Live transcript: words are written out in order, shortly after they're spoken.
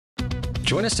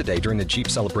Join us today during the Jeep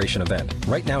Celebration event.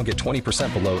 Right now, get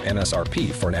 20% below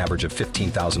MSRP for an average of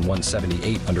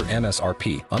 $15,178 under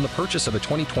MSRP on the purchase of a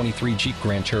 2023 Jeep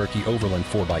Grand Cherokee Overland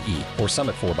 4xE or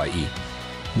Summit 4xE.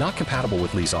 Not compatible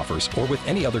with lease offers or with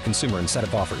any other consumer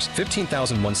incentive offers.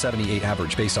 $15,178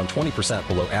 average based on 20%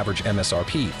 below average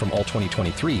MSRP from all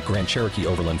 2023 Grand Cherokee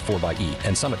Overland 4xE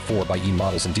and Summit 4xE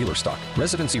models in dealer stock.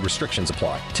 Residency restrictions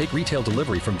apply. Take retail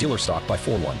delivery from dealer stock by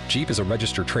 4/1. Jeep is a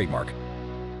registered trademark.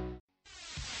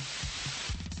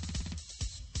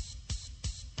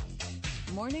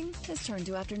 Morning has turned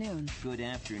to afternoon. Good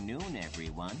afternoon,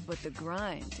 everyone. But the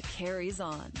grind carries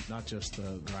on. Not just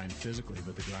the grind physically,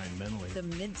 but the grind mentally. The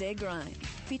Midday Grind,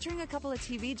 featuring a couple of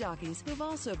TV jockeys who've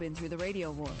also been through the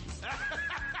radio wars.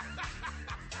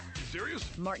 Serious?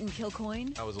 Martin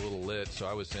Kilcoyne. I was a little lit, so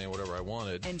I was saying whatever I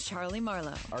wanted. And Charlie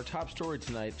Marlow. Our top story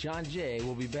tonight, John Jay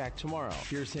will be back tomorrow.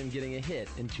 Here's him getting a hit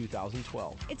in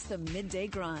 2012. It's the Midday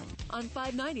Grind on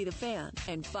 590 The Fan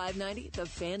and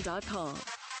 590thefan.com.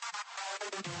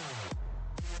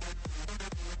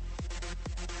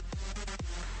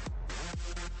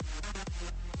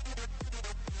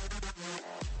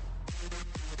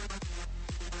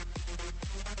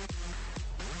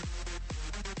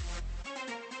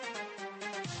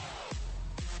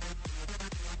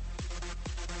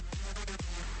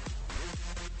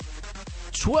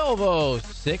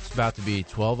 .1206, about to be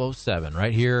 12:07,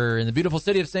 right here in the beautiful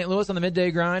city of St. Louis on the Midday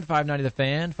Grind, 590 The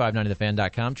Fan,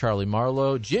 590thefan.com. Charlie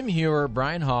Marlow, Jim Heuer,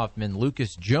 Brian Hoffman,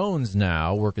 Lucas Jones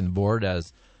now working the board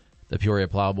as the Peoria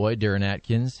Plowboy. Darren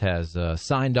Atkins has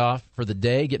signed off for the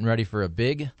day, getting ready for a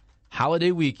big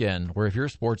holiday weekend where if you're a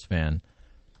sports fan,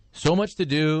 so much to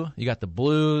do. You got the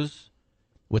Blues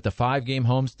with the 5-game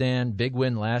homestand, big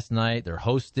win last night. They're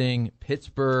hosting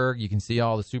Pittsburgh. You can see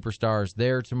all the superstars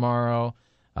there tomorrow.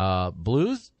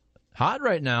 Blues, hot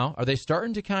right now. Are they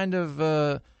starting to kind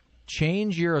of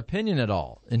change your opinion at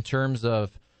all in terms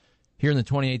of here in the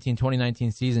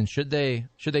 2018-2019 season? Should they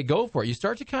go for it? You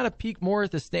start to kind of peek more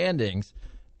at the standings,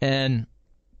 and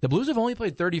the Blues have only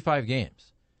played 35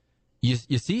 games. You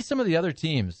see some of the other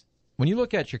teams. When you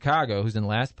look at Chicago, who's in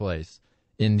last place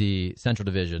in the Central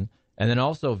Division, and then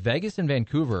also Vegas and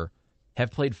Vancouver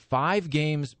have played 5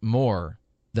 games more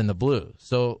than the Blues.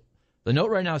 So the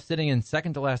note right now is sitting in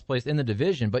second to last place in the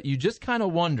division, but you just kind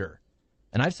of wonder,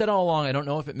 and I've said all along, I don't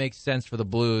know if it makes sense for the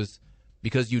Blues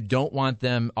because you don't want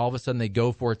them, all of a sudden they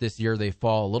go for it this year, they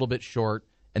fall a little bit short,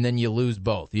 and then you lose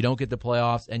both. You don't get the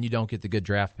playoffs, and you don't get the good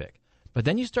draft pick. But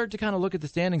then you start to kind of look at the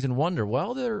standings and wonder,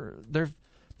 well, they're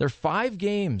 5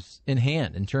 games in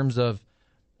hand in terms of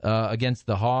against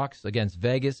the Hawks, against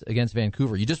Vegas, against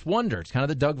Vancouver. You just wonder. It's kind of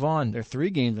the Doug Vaughn. They're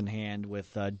 3 games in hand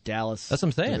with Dallas. That's what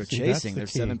I'm saying. They're chasing. They're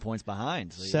 7 points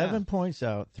behind. So 7 points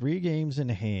out, 3 games in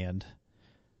hand.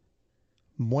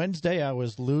 Wednesday, I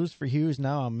was lose for Hughes.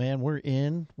 Now, man, we're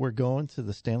in. We're going to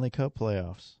the Stanley Cup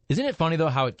playoffs. Isn't it funny, though,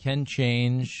 how it can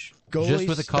change Goalies just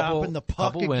with a couple, stopping the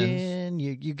puck couple wins? Again.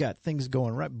 You got things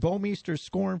going right. Bouwmeester's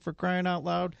scoring for crying out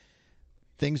loud.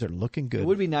 Things are looking good. It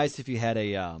would be nice if you had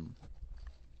a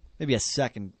maybe a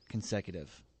second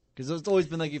consecutive, because it's always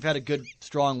been like you've had a good,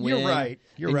 strong win. You're right.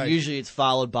 You're right. Usually it's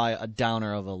followed by a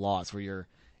downer of a loss where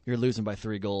you're losing by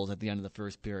 3 goals at the end of the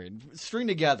first period. String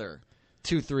together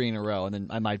 2-3 in a row, and then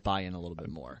I might buy in a little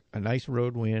bit more. A nice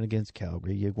road win against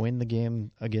Calgary. You win the game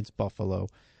against Buffalo.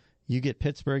 You get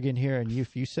Pittsburgh in here, and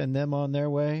if you send them on their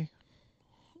way,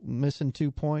 missing 2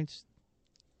 points,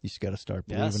 you just got to start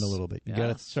believing a little bit. You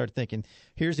got to start thinking.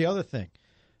 Here's the other thing.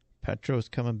 Petro's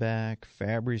coming back.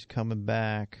 Fabry's coming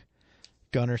back.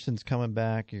 Gunnarsson's coming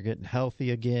back. You're getting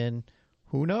healthy again.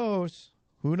 Who knows?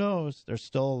 Who knows? There's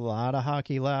still a lot of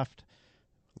hockey left.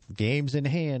 Games in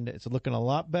hand. It's looking a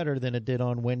lot better than it did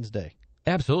on Wednesday.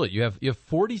 Absolutely. You have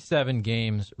 47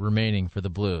 games remaining for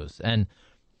the Blues. And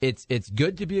it's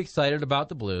good to be excited about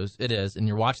the Blues. It is. And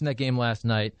you're watching that game last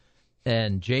night,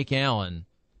 and Jake Allen,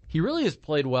 he really has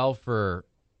played well for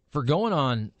going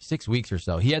on 6 weeks or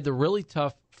so. He had the really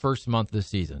tough first month of the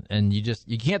season, and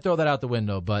you can't throw that out the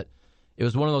window, but it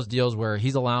was one of those deals where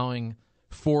he's allowing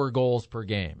 4 goals per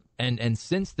game. And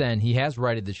since then, he has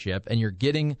righted the ship, and you're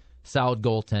getting solid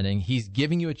goaltending. He's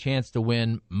giving you a chance to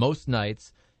win most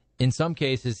nights. In some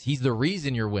cases, he's the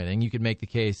reason you're winning. You could make the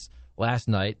case last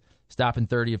night, stopping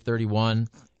 30 of 31.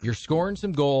 You're scoring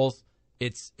some goals.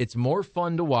 It's more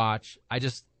fun to watch. I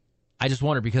just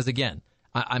wonder, because, again,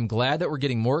 I'm glad that we're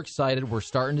getting more excited. We're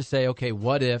starting to say, okay,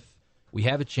 what if we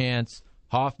have a chance?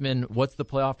 Hoffman, what's the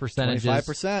playoff percentages?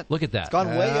 25%. Look at that. It's gone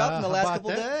way up in the last couple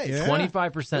days. Yeah.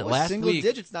 25% last single week.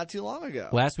 digits not too long ago.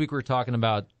 Last week we were talking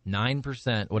about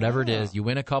 9%, whatever it is. You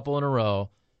win a couple in a row,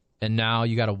 and now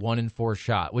you got a 1-4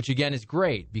 shot, which again is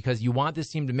great because you want this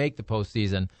team to make the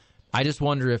postseason. I just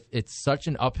wonder if it's such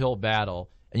an uphill battle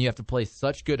and you have to play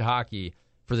such good hockey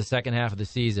for the second half of the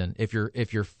season. If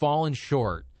you're falling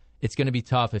short, it's going to be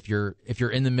tough if you're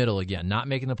in the middle again, not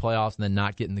making the playoffs and then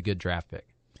not getting the good draft pick.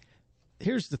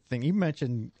 Here's the thing. You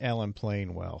mentioned Allen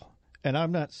playing well, and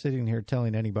I'm not sitting here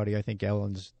telling anybody I think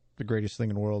Allen's the greatest thing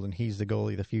in the world and he's the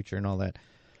goalie of the future and all that.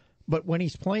 But when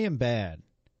he's playing bad,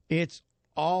 it's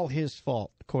all his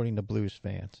fault, according to Blues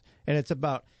fans. And it's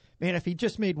about, man, if he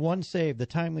just made one save, the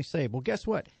timely save. Well, guess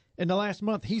what? In the last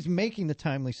month, he's making the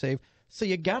timely save, so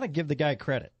you got to give the guy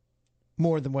credit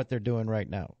more than what they're doing right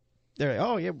now. They're like,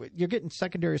 oh, yeah, you're getting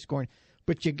secondary scoring,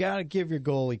 but you got to give your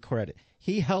goalie credit.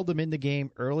 He held them in the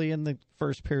game early in the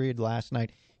first period last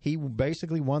night. He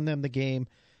basically won them the game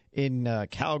in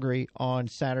Calgary on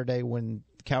Saturday when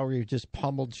Calgary just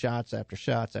pummeled shots after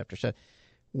shots after shots.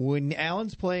 When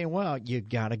Allen's playing well, you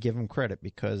got to give him credit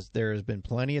because there has been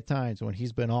plenty of times when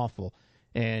he's been awful,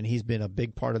 and he's been a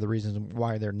big part of the reasons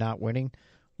why they're not winning.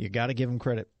 You got to give him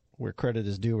credit where credit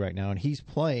is due right now, and he's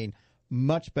playing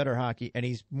much better hockey, and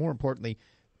he's, more importantly,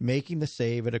 making the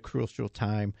save at a crucial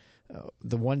time.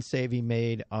 The one save he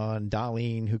made on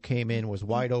Dahlin, who came in, was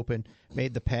wide open,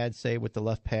 made the pad save with the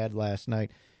left pad last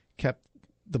night, kept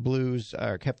the Blues,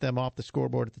 kept them off the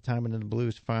scoreboard at the time, and then the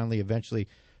Blues finally eventually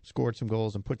scored some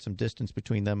goals and put some distance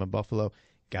between them and Buffalo.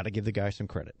 Got to give the guy some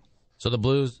credit. So the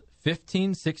Blues,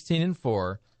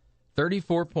 15-16-4,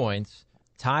 34 points,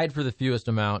 tied for the fewest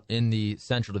amount in the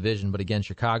Central Division, but again,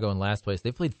 Chicago in last place.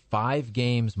 They've played 5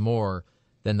 games more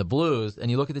than the Blues, and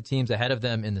you look at the teams ahead of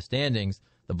them in the standings,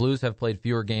 the Blues have played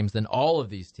fewer games than all of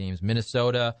these teams.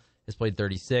 Minnesota has played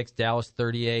 36, Dallas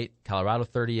 38, Colorado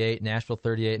 38, Nashville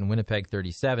 38, and Winnipeg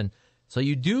 37. So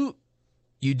you do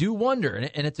wonder,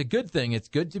 and it's a good thing. It's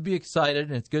good to be excited,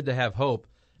 and it's good to have hope.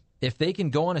 If they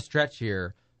can go on a stretch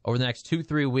here over the next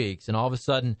 2-3 weeks, and all of a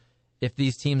sudden, if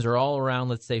these teams are all around,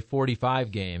 let's say,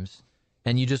 45 games,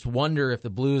 and you just wonder if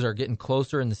the Blues are getting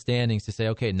closer in the standings to say,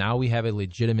 okay, now we have a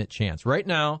legitimate chance. Right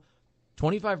now,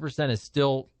 25% is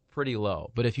still pretty low.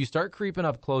 But if you start creeping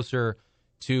up closer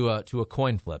to a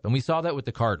coin flip, and we saw that with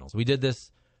the Cardinals. We did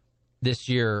this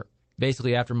year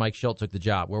basically after Mike Schilt took the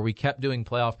job, where we kept doing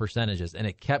playoff percentages, and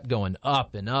it kept going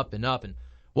up and up and up. And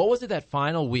what was it that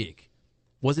final week?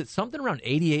 Was it something around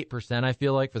 88%, I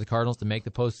feel like, for the Cardinals to make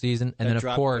the postseason? And then,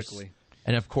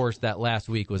 of course, that last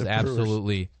week was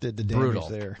absolutely brutal.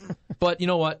 There. But you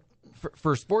know what?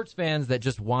 For sports fans that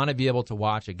just want to be able to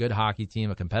watch a good hockey team,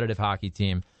 a competitive hockey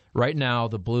team, right now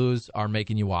the Blues are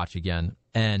making you watch again.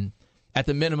 And at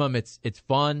the minimum, it's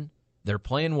fun. They're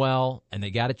playing well, and they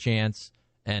got a chance.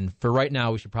 And for right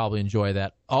now, we should probably enjoy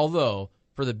that. Although,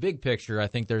 for the big picture, I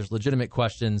think there's legitimate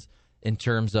questions in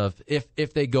terms of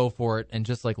if they go for it and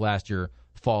just like last year,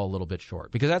 fall a little bit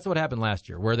short. Because that's what happened last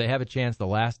year, where they have a chance the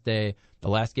last day, the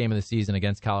last game of the season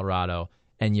against Colorado,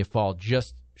 and you fall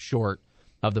just short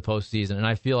of the postseason. And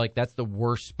I feel like that's the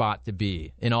worst spot to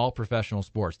be in all professional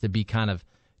sports, to be kind of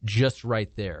just right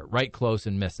there, right close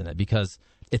and missing it, because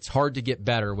it's hard to get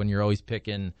better when you're always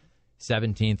picking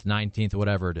 17th, 19th,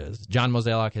 whatever it is. John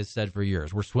Mozeliak has said for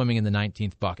years, we're swimming in the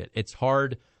 19th bucket. It's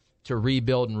hard to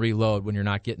rebuild and reload when you're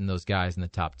not getting those guys in the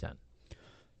top 10.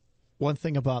 One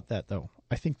thing about that, though,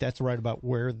 I think that's right about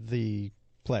where the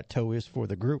plateau is for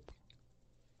the group.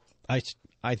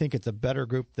 I think it's a better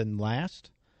group than last.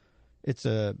 It's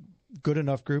a good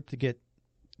enough group to get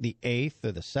the 8th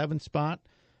or the 7th spot,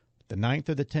 the 9th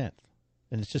or the 10th.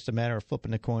 And it's just a matter of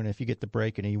flipping the coin. If you get the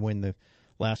break and you win the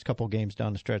last couple games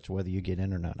down the stretch, whether you get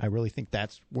in or not. I really think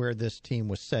that's where this team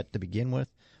was set to begin with.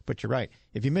 But you're right.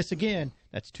 If you miss again,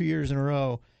 that's 2 years in a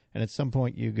row. And at some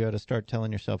point, you got to start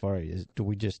telling yourself, all right, do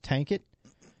we just tank it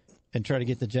and try to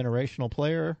get the generational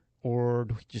player, or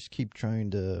do we just keep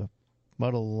trying to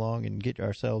muddle along and get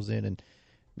ourselves in and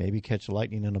maybe catch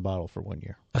lightning in a bottle for 1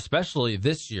 year? Especially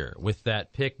this year, with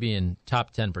that pick being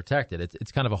top 10 protected.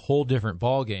 It's kind of a whole different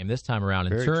ball game this time around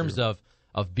in terms of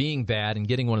being bad and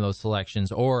getting one of those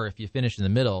selections, or if you finish in the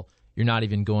middle, you're not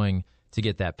even going to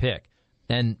get that pick.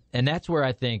 And that's where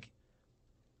I think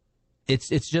it's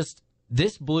just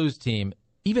this Blues team,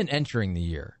 even entering the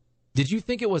year, did you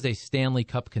think it was a Stanley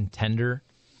Cup contender?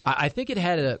 I think it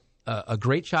had a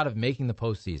great shot of making the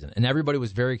postseason, and everybody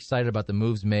was very excited about the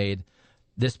moves made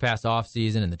this past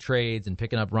offseason and the trades and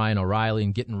picking up Ryan O'Reilly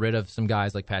and getting rid of some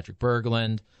guys like Patrick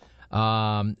Berglund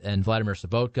and Vladimir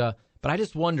Sobotka. But I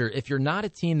just wonder, if you're not a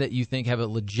team that you think have a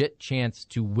legit chance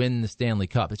to win the Stanley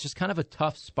Cup, it's just kind of a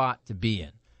tough spot to be in.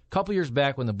 A couple years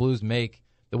back when the Blues make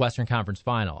the Western Conference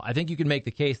Final, I think you can make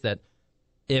the case that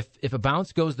if a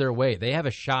bounce goes their way, they have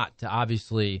a shot to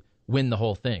obviously win the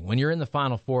whole thing. When you're in the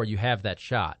Final Four, you have that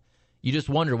shot. You just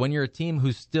wonder, when you're a team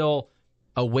who's still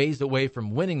a ways away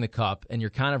from winning the cup and you're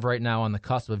kind of right now on the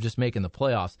cusp of just making the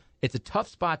playoffs, it's a tough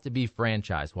spot to be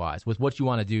franchise-wise with what you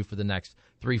want to do for the next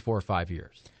 3, 4, 5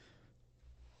 years.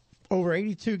 Over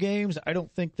 82 games, I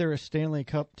don't think they're a Stanley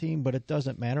Cup team, but it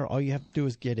doesn't matter. All you have to do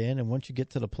is get in, and once you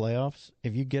get to the playoffs,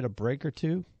 if you get a break or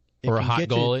two, or a hot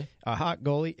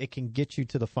goalie, it can get you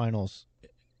to the finals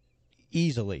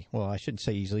easily. Well, I shouldn't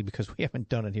say easily because we haven't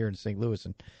done it here in St. Louis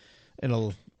in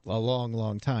a long,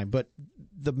 long time. But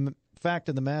the fact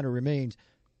of the matter remains,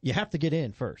 you have to get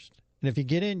in first. And if you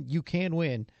get in, you can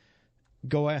win.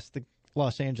 Go ask the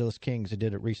Los Angeles Kings who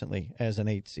did it recently as an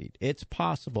 8 seed. It's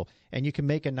possible, and you can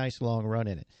make a nice long run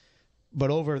in it.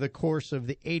 But over the course of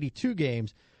the 82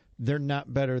 games, they're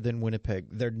not better than Winnipeg.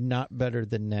 They're not better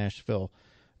than Nashville.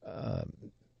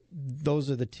 Those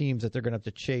are the teams that they're going to have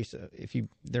to chase.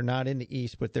 They're not in the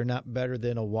East, but they're not better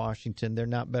than a Washington. They're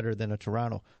not better than a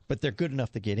Toronto, but they're good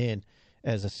enough to get in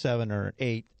as a 7 or an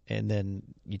 8, and then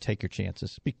you take your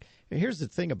chances. Here's the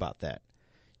thing about that.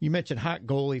 You mentioned hot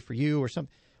goalie for you or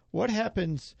something. What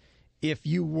happens if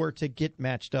you were to get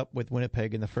matched up with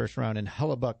Winnipeg in the first round and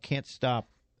Hellebuck can't stop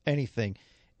anything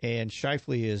and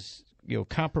Scheifele is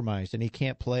compromised and he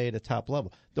can't play at a top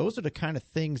level? Those are the kind of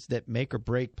things that make or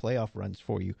break playoff runs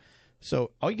for you.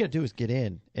 So all you got to do is get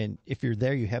in, and if you're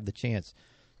there, you have the chance.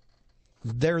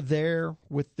 They're there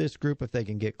with this group if they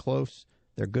can get close.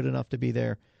 They're good enough to be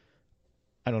there.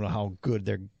 I don't know how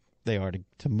good they are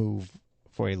to move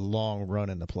for a long run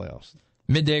in the playoffs.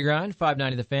 Midday Grind,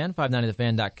 590 The Fan,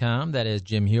 590thefan.com. That is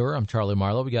Jim Heuer. I'm Charlie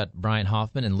Marlow. We got Brian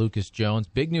Hoffman and Lucas Jones.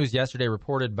 Big news yesterday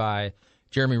reported by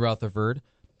Jeremy Rutherford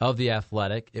of The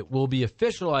Athletic. It will be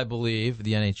official, I believe.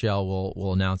 The NHL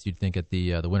will announce, you'd think, at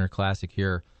the Winter Classic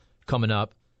here coming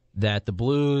up, that the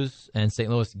Blues and St.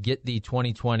 Louis get the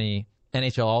 2020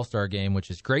 NHL All-Star Game, which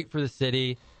is great for the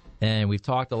city. And we've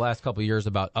talked the last couple of years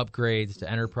about upgrades to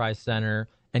Enterprise Center.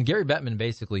 And Gary Bettman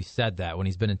basically said that when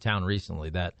he's been in town recently,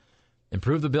 that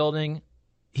improve the building.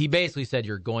 He basically said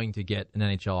you're going to get an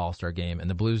NHL All-Star Game, and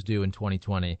the Blues do in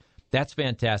 2020. That's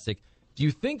fantastic. Do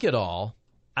you think at all,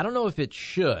 I don't know if it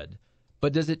should,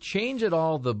 but does it change at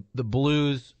all the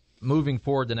Blues moving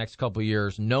forward the next couple of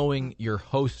years, knowing you're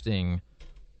hosting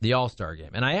the All-Star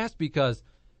Game? And I ask because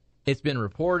it's been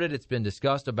reported, it's been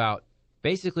discussed about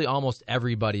basically almost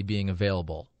everybody being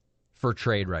available for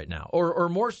trade right now, or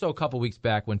more so a couple weeks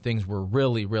back when things were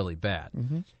really, really bad.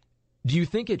 Mm-hmm. Do you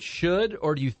think it should,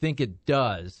 or do you think it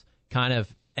does kind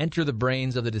of enter the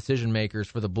brains of the decision makers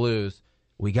for the Blues?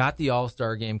 We got the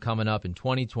All-Star Game coming up in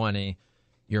 2020.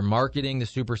 You're marketing the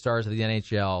superstars of the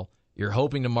NHL. You're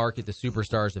hoping to market the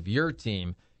superstars of your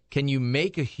team. Can you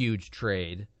make a huge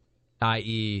trade,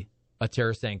 i.e. a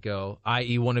Tarasenko,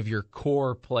 i.e. one of your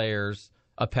core players,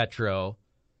 a Petro?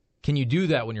 Can you do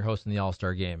that when you're hosting the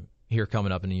All-Star Game here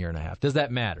coming up in a year and a half? Does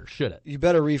that matter? Should it? You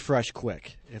better refresh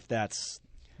quick if that's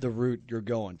the route you're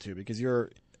going to, because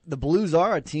the Blues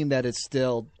are a team that is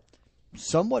still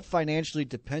somewhat financially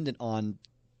dependent on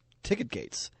ticket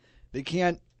gates. They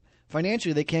can't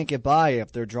get by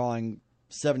if they're drawing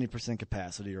 70%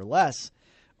 capacity or less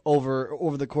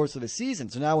over the course of the season.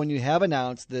 So now when you have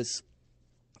announced this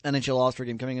NHL All-Star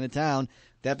Game coming into town,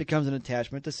 that becomes an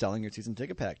attachment to selling your season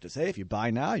ticket packages. Hey, if you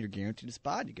buy now, you're guaranteed a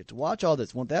spot. You get to watch all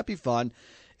this. Won't that be fun?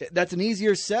 That's an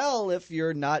easier sell if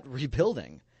you're not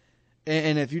rebuilding.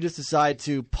 And if you just decide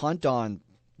to punt on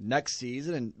next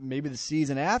season and maybe the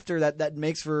season after, that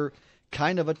makes for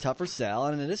kind of a tougher sell.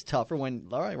 And it is tougher when,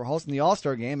 all right, we're hosting the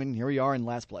All-Star Game and here we are in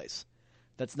last place.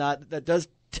 That does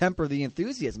temper the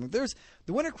enthusiasm.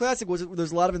 The Winter Classic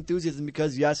there's a lot of enthusiasm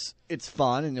because, yes, it's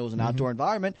fun and it was an outdoor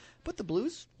environment, but the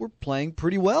Blues were playing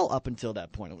pretty well up until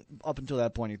that point.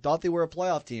 You thought they were a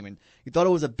playoff team, and you thought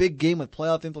it was a big game with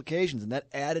playoff implications, and that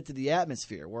added to the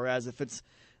atmosphere. Whereas if it's,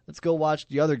 let's go watch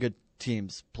the other good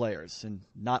teams' players and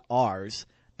not ours,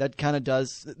 that kind of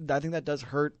does, I think that does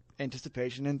hurt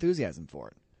anticipation and enthusiasm for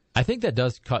it. I think that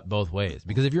does cut both ways,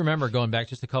 because if you remember going back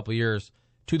just a couple years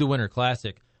to the Winter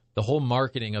Classic, the whole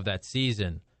marketing of that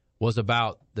season was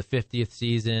about the 50th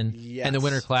season and the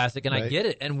Winter Classic, and right. I get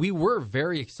it. And we were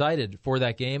very excited for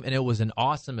that game, and it was an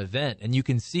awesome event. And you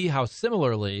can see how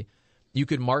similarly you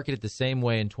could market it the same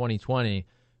way in 2020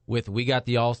 with we got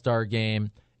the All-Star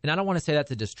Game. And I don't want to say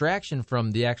that's a distraction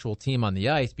from the actual team on the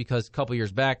ice, because a couple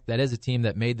years back, that is a team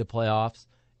that made the playoffs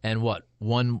and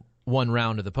one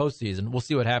round of the postseason. We'll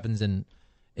see what happens in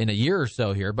a year or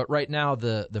so here. But right now,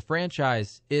 the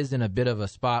franchise is in a bit of a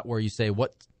spot where you say,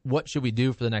 what should we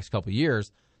do for the next couple of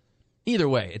years? Either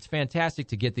way, it's fantastic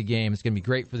to get the game. It's going to be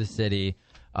great for the city.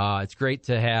 It's great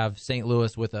to have St.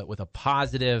 Louis with a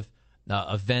positive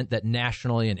event that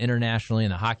nationally and internationally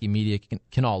and the hockey media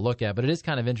can all look at. But it is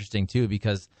kind of interesting, too,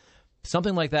 because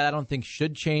something like that I don't think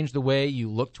should change the way you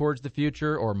look towards the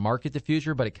future or market the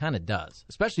future, but it kind of does,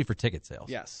 especially for ticket sales.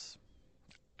 Yes.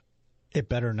 It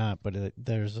better not, but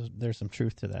there's some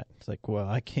truth to that. It's like, well,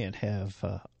 I can't have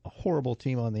a horrible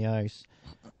team on the ice,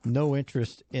 no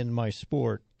interest in my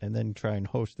sport, and then try and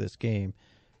host this game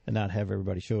and not have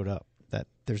everybody showed up. That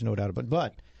there's no doubt about it.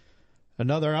 But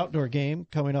another outdoor game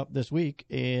coming up this week,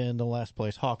 and the last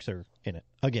place Hawks are in it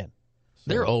again. So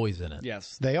they're always in it.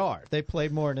 Yes. They are. They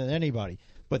played more than anybody.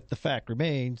 But the fact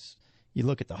remains, you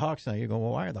look at the Hawks now, you're going,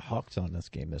 well, why are the Hawks on this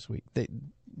game this week?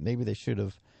 Maybe they should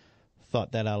have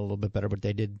thought that out a little bit better, but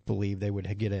they did believe they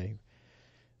would get a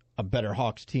better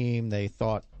Hawks team. They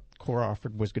thought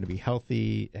Crawford was going to be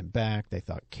healthy and back. They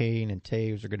thought Kane and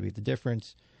Taves are going to be the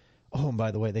difference. Oh, and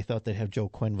by the way, they thought they'd have Joe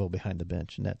Quenneville behind the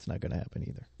bench, and that's not going to happen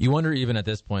either. You wonder, even at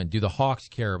this point, do the Hawks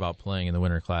care about playing in the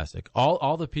Winter Classic?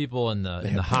 All the people in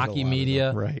the hockey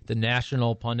media, right, the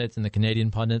national pundits and the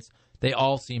Canadian pundits, they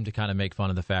all seem to kind of make fun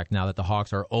of the fact now that the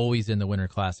Hawks are always in the Winter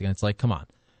Classic. And it's like, come on.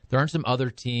 There aren't some other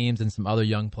teams and some other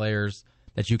young players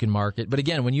that you can market. But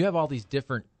again, when you have all these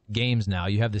different games now,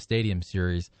 you have the Stadium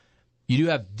Series, you do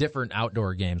have different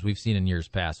outdoor games we've seen in years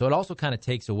past. So it also kind of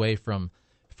takes away from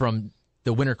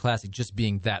the Winter Classic just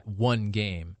being that one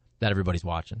game that everybody's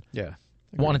watching. Yeah.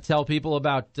 I want to tell people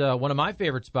about one of my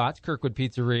favorite spots, Kirkwood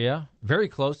Pizzeria, very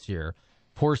close here,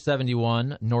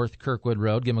 471 North Kirkwood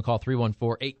Road. Give them a call,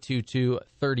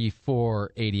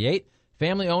 314-822-3488.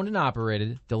 Family-owned and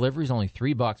operated. Delivery's only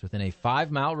 $3 within a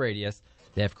 5-mile radius.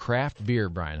 They have craft beer,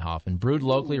 Brian Hoffman, brewed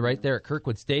locally right there at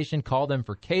Kirkwood Station. Call them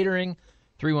for catering,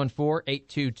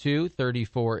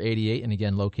 314-822-3488. And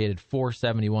again, located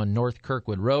 471 North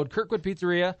Kirkwood Road. Kirkwood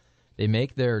Pizzeria, they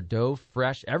make their dough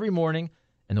fresh every morning,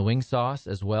 and the wing sauce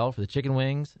as well for the chicken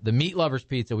wings. The Meat Lovers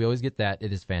Pizza, we always get that.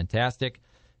 It is fantastic.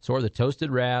 So are the toasted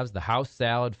ravs, the house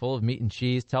salad full of meat and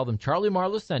cheese. Tell them Charlie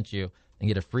Marlow sent you and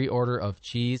get a free order of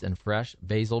cheese and fresh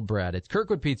basil bread. It's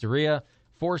Kirkwood Pizzeria,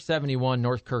 471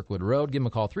 North Kirkwood Road. Give them a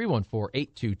call,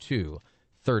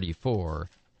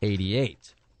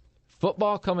 314-822-3488.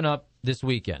 Football coming up this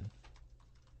weekend.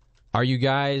 Are you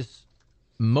guys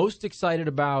most excited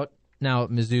about, now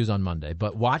Mizzou's on Monday,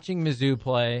 but watching Mizzou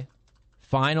play,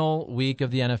 final week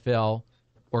of the NFL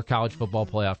or college football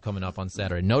playoff coming up on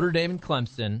Saturday? Notre Dame and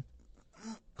Clemson.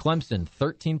 Clemson,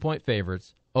 13-point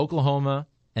favorites. Oklahoma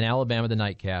and Alabama, the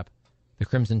nightcap. The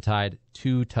Crimson Tide,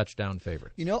 2-touchdown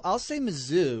favorites. I'll say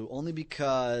Mizzou only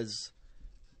because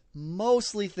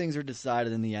mostly things are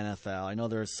decided in the NFL. I know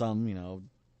there are some,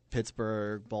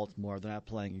 Pittsburgh, Baltimore, they're not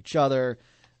playing each other.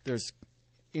 There's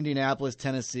Indianapolis,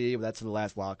 Tennessee, but that's the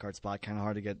last wild card spot. Kind of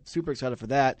hard to get super excited for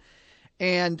that.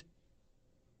 And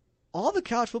all the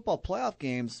college football playoff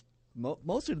games,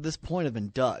 mostly to this point, have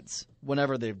been duds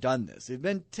whenever they've done this. They've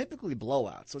been typically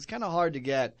blowouts. So it's kind of hard to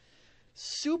get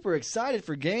super excited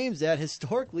for games that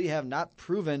historically have not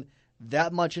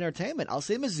that much entertainment. I'll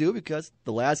say Mizzou because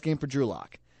the last game for Drew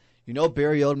Lock.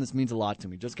 Barry Odom, this means a lot to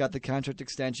me. Just got the contract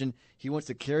extension. He wants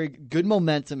to carry good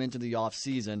momentum into the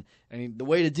offseason, and the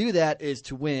way to do that is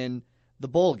to win the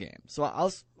bowl game. So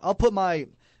I'll put my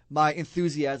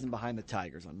enthusiasm behind the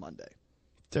Tigers on Monday.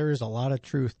 There is a lot of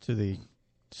truth to the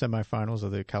semifinals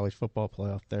of the college football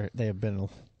playoff. They have been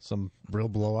some real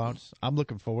blowouts. I'm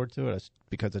looking forward to it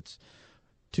because it's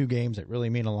two games that really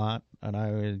mean a lot, and I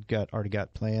already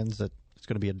got plans that it's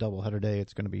going to be a doubleheader day.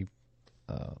 It's going to be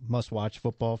must-watch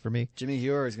football for me. Jimmy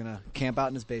Heuer is going to camp out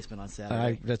in his basement on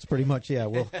Saturday. That's pretty much, yeah.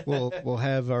 We'll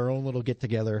have our own little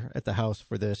get-together at the house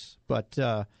for this. But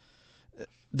the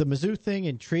Mizzou thing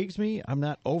intrigues me. I'm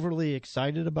not overly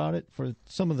excited about it for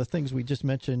some of the things we just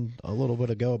mentioned a little bit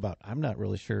ago about. I'm not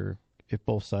really sure if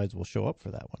both sides will show up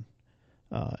for that one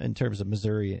in terms of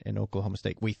Missouri and Oklahoma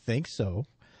State. We think so.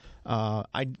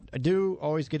 I do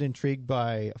always get intrigued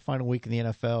by a final week in the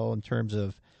NFL in terms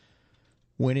of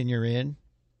winning you're in.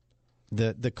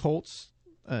 The Colts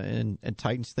and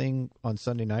Titans thing on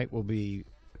Sunday night will be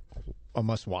a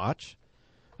must-watch.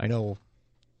 I know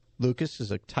Lucas is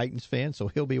a Titans fan, so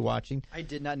he'll be watching. I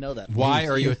did not know that. Why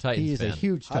are you a Titans fan? He is a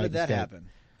huge Titans fan. How did that happen?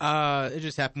 It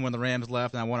just happened when the Rams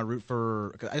left, and I want to root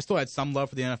for. I still had some love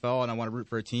for the NFL, and I want to root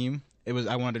for a team.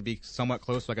 I wanted to be somewhat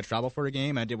close so I could travel for a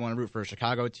game. I did want to root for a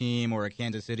Chicago team or a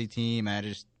Kansas City team. I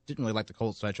just didn't really like the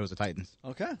Colts, so I chose the Titans.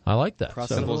 Okay, I like that.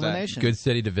 Process of elimination. Good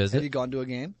city to visit. Have you gone to a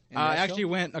game? I actually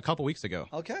went a couple weeks ago.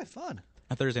 Okay, fun.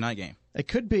 A Thursday night game. It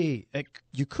could be.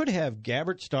 You could have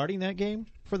Gabbert starting that game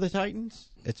for the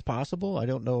Titans. It's possible. I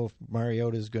don't know if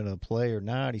Mariota is going to play or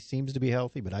not. He seems to be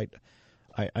healthy, but I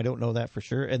don't know that for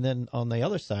sure. And then on the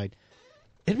other side,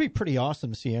 it'd be pretty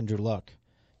awesome to see Andrew Luck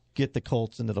get the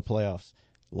Colts into the playoffs.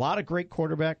 A lot of great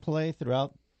quarterback play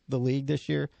throughout the league this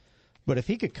year, but if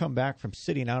he could come back from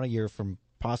sitting out a year from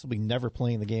possibly never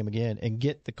playing the game again and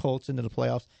get the Colts into the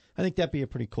playoffs, I think that'd be a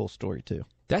pretty cool story too.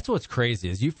 That's what's crazy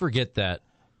is you forget that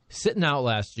sitting out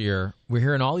last year, we're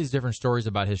hearing all these different stories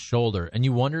about his shoulder, and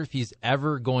you wonder if he's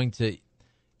ever going to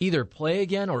either play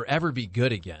again or ever be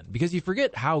good again, because you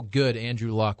forget how good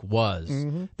Andrew Luck was.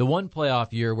 The one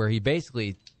playoff year where he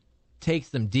basically takes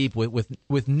them deep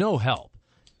with no help.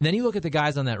 And then you look at the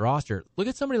guys on that roster. Look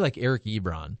at somebody like Eric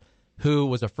Ebron, who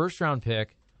was a first-round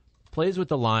pick, plays with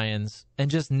the Lions,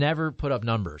 and just never put up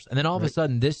numbers. And then all of a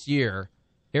sudden this year,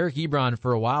 Eric Ebron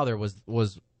for a while there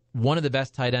was one of the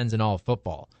best tight ends in all of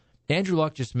football. Andrew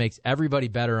Luck just makes everybody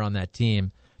better on that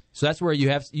team. So that's where you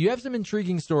have some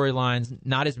intriguing storylines.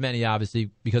 Not as many,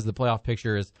 obviously, because the playoff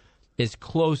picture is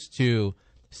close to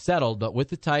settled. But with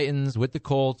the Titans, with the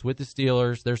Colts, with the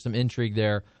Steelers, there's some intrigue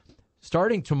there.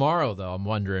 Starting tomorrow, though, I'm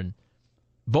wondering,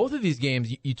 both of these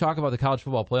games, you talk about the college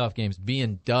football playoff games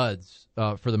being duds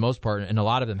for the most part, and a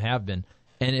lot of them have been.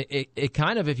 And it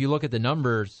kind of, if you look at the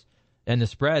numbers and the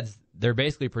spreads, they're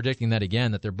basically predicting that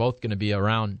again, that they're both going to be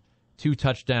around 2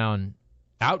 touchdown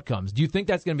outcomes. Do you think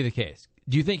that's going to be the case?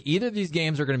 Do you think either of these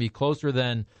games are going to be closer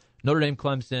than Notre Dame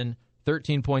Clemson,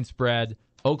 13-point spread,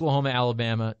 Oklahoma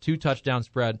Alabama, 2 touchdown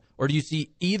spread, or do you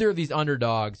see either of these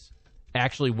underdogs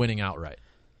actually winning outright?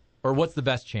 Or what's the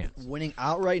best chance? Winning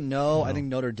outright, no. I think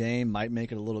Notre Dame might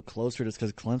make it a little closer just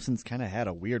because Clemson's kind of had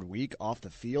a weird week off the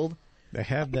field. They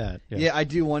have that. Yeah, I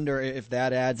do wonder if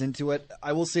that adds into it.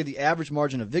 I will say the average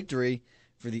margin of victory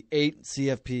for the 8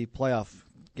 CFP playoff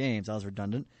games, I was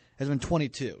redundant, has been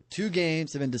 22. 2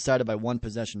 games have been decided by 1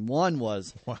 possession. One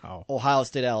was Ohio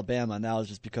State, Alabama, and that was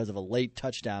just because of a late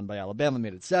touchdown by Alabama,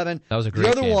 made it 7. That was a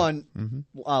great game. The other one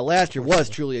last year was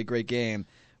truly a great game,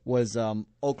 was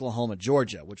Oklahoma,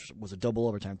 Georgia, which was a double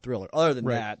overtime thriller. Other than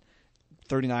that,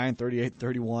 39, 38,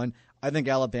 31. I think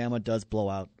Alabama does blow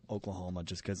out Oklahoma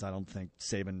just because I don't think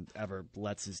Saban ever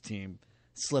lets his team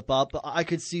slip up. But I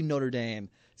could see Notre Dame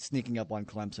sneaking up on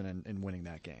Clemson and winning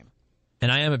that game.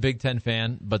 And I am a Big Ten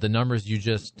fan, but the numbers you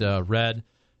just read,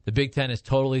 the Big Ten is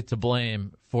totally to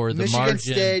blame for the margin.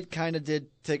 Michigan State kind of did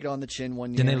take it on the chin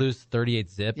one year. Didn't they lose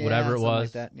 38-zip, whatever it was?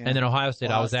 Like that, yeah. And then Ohio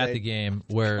State, I was at the game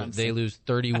where they lose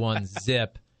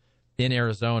 31-zip in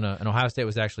Arizona, and Ohio State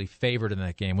was actually favored in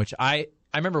that game, which I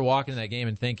remember walking in that game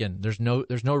and thinking there's no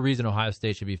reason Ohio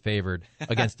State should be favored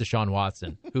against Deshaun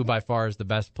Watson, who by far is the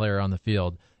best player on the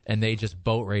field, and they just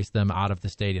boat raced them out of the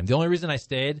stadium. The only reason I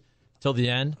stayed till the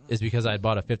end is because I had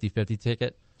bought a 50-50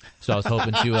 ticket, so I was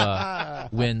hoping to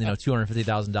win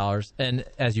 $250,000, and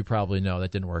as you probably know, that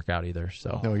didn't work out either.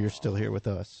 So no, you're still here with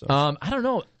us. So. I don't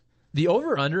know. The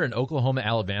over-under in Oklahoma,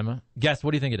 Alabama, guess, what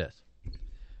do you think it is,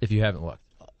 if you haven't looked?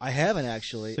 I haven't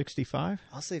actually. 65?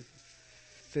 I'll say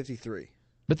 53.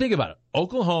 But think about it.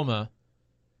 Oklahoma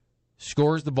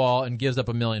scores the ball and gives up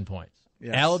 1 million points.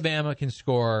 Yes. Alabama can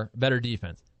score better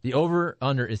defense. The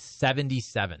over-under is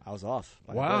 77. I was off.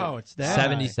 Wow, it's that.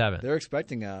 77. They're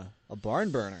expecting a barn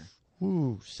burner.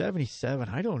 Ooh, 77.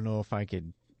 I don't know if I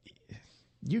could.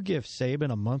 You give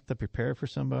Saban a month to prepare for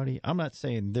somebody. I'm not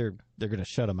saying they're going to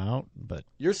shut him out, but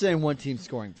you're saying one team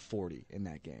scoring 40 in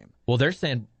that game. Well, they're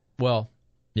saying,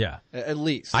 yeah. At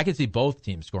least. I could see both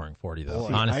teams scoring 40, though,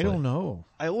 honestly. I don't know.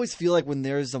 I always feel like when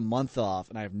there's a month off,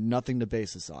 and I have nothing to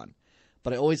base this on,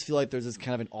 but I always feel like there's this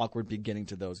kind of an awkward beginning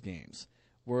to those games.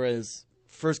 Whereas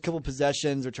first couple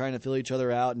possessions are trying to fill each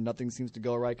other out and nothing seems to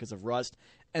go right because of rust,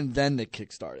 and then they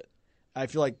kickstart it. I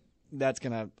feel like that's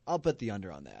going to – I'll bet the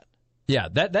under on that. Yeah,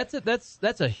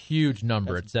 that's a huge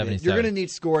number at 77. You're going to need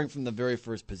scoring from the very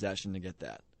first possession to get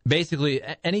that. Basically,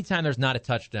 anytime there's not a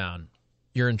touchdown,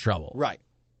 you're in trouble. Right.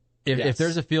 If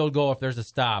there's a field goal, if there's a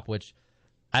stop, which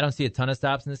I don't see a ton of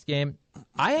stops in this game,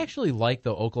 I actually like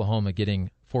the Oklahoma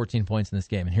getting 14 points in this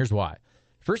game, and here's why.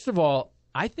 First of all,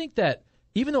 I think that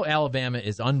even though Alabama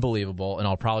is unbelievable, and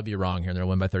I'll probably be wrong here, and they'll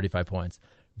win by 35 points,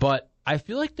 but I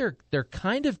feel like they're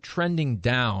kind of trending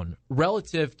down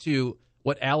relative to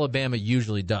what Alabama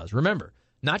usually does. Remember,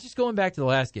 not just going back to the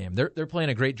last game, they're playing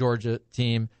a great Georgia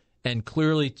team, and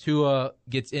clearly Tua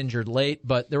gets injured late,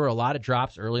 but there were a lot of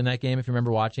drops early in that game, if you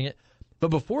remember watching it. But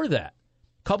before that,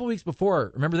 a couple weeks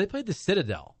before, remember, they played the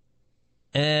Citadel,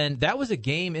 and that was a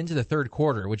game into the third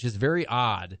quarter, which is very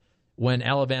odd when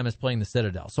Alabama's playing the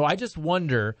Citadel. So I just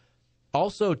wonder,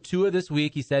 also Tua this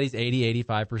week, he said he's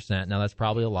 80-85%. Now that's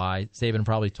probably a lie. Saban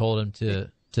probably told him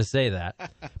to say that.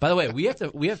 By the way, we have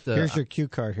to Here's your cue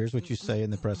card. Here's what you say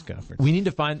in the press conference. We need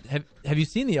to find have you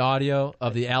seen the audio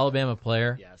of the Alabama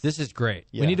player? Yes. This is great.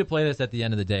 Yeah. We need to play this at the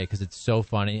end of the day because it's so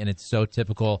funny and it's so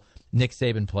typical Nick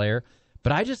Saban player.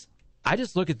 But I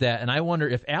just look at that and I wonder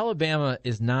if Alabama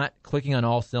is not clicking on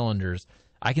all cylinders,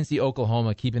 I can see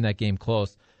Oklahoma keeping that game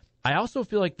close. I also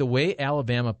feel like the way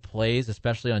Alabama plays,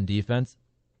 especially on defense,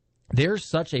 they're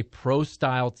such a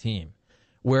pro-style team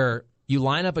where you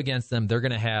line up against them, they're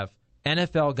going to have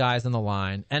NFL guys on the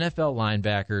line, NFL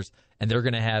linebackers, and they're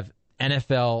going to have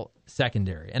NFL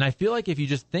secondary. And I feel like if you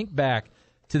just think back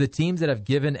to the teams that have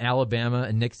given Alabama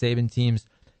and Nick Saban teams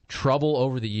trouble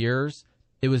over the years,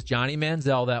 it was Johnny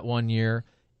Manziel that one year.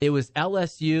 It was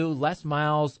LSU, Les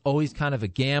Miles, always kind of a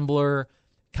gambler,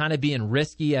 kind of being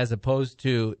risky as opposed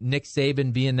to Nick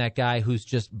Saban being that guy who's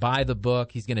just by the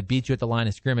book. He's going to beat you at the line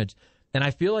of scrimmage. And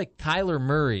I feel like Kyler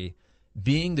Murray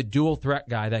being the dual threat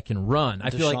guy that can run. I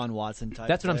feel like Deshaun Watson type.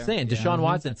 That's what I'm saying. Deshaun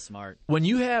Watson. That's smart. When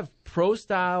you have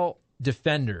pro-style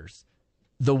defenders,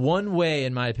 the one way,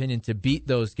 in my opinion, to beat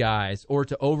those guys or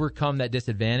to overcome that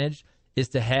disadvantage is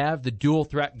to have the dual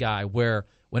threat guy where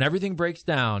when everything breaks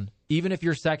down, even if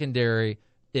your secondary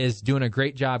is doing a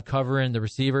great job covering the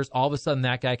receivers, all of a sudden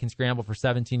that guy can scramble for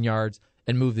 17 yards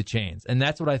and move the chains. And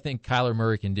that's what I think Kyler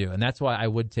Murray can do. And that's why I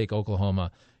would take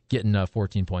Oklahoma getting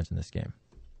 14 points in this game.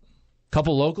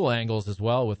 Couple local angles as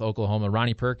well with Oklahoma.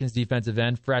 Ronnie Perkins, defensive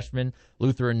end, freshman,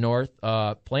 Lutheran North,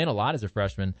 playing a lot as a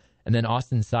freshman. And then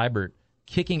Austin Seibert,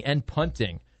 kicking and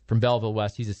punting from Belleville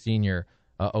West. He's a senior,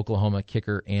 Oklahoma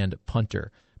kicker and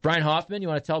punter. Brian Hoffman, you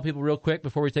want to tell people real quick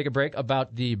before we take a break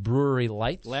about the Brewery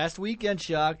Lights? Last weekend,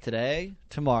 Chuck, today,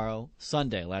 tomorrow,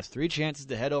 Sunday. Last 3 chances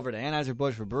to head over to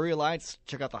Anheuser-Busch for Brewery Lights.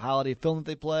 Check out the holiday film that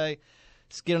they play.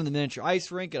 Skid on the miniature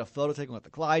ice rink. Get a photo taken with the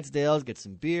Clydesdales. Get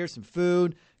some beer, some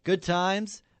food. Good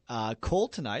times.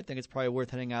 Cold tonight. I think it's probably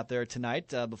worth heading out there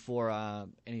tonight before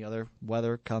any other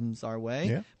weather comes our way.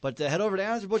 Yeah. But head over to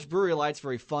Anheuser-Busch Brewery Lights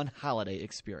for a fun holiday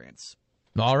experience.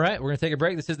 All right, we're going to take a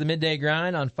break. This is the Midday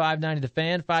Grind on 590 The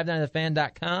Fan,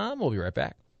 590thefan.com. We'll be right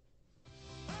back.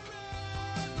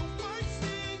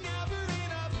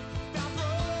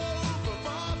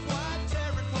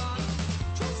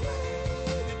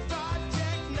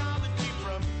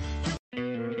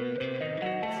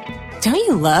 Don't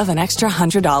you love an extra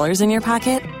 $100 in your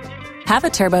pocket? Have a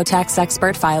TurboTax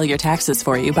expert file your taxes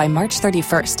for you by March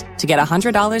 31st to get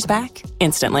 $100 back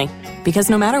instantly. Because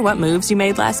no matter what moves you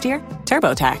made last year,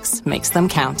 TurboTax makes them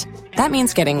count. That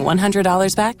means getting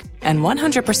 $100 back and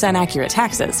 100% accurate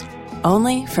taxes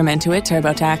only from Intuit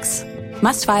TurboTax.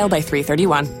 Must file by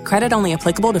 3/31. Credit only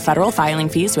applicable to federal filing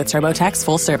fees with TurboTax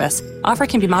full service. Offer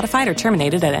can be modified or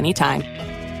terminated at any time.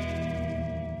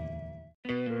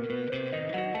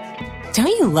 Don't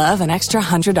you love an extra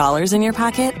 $100 in your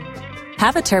pocket?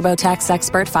 Have a TurboTax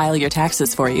expert file your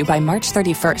taxes for you by March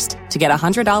 31st to get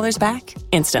 $100 back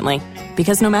instantly.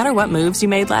 Because no matter what moves you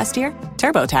made last year,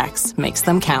 TurboTax makes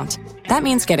them count. That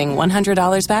means getting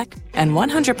 $100 back and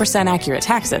 100% accurate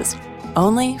taxes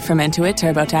only from Intuit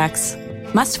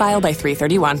TurboTax. Must file by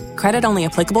 3/31. Credit only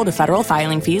applicable to federal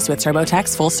filing fees with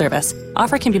TurboTax full service.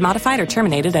 Offer can be modified or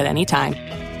terminated at any time.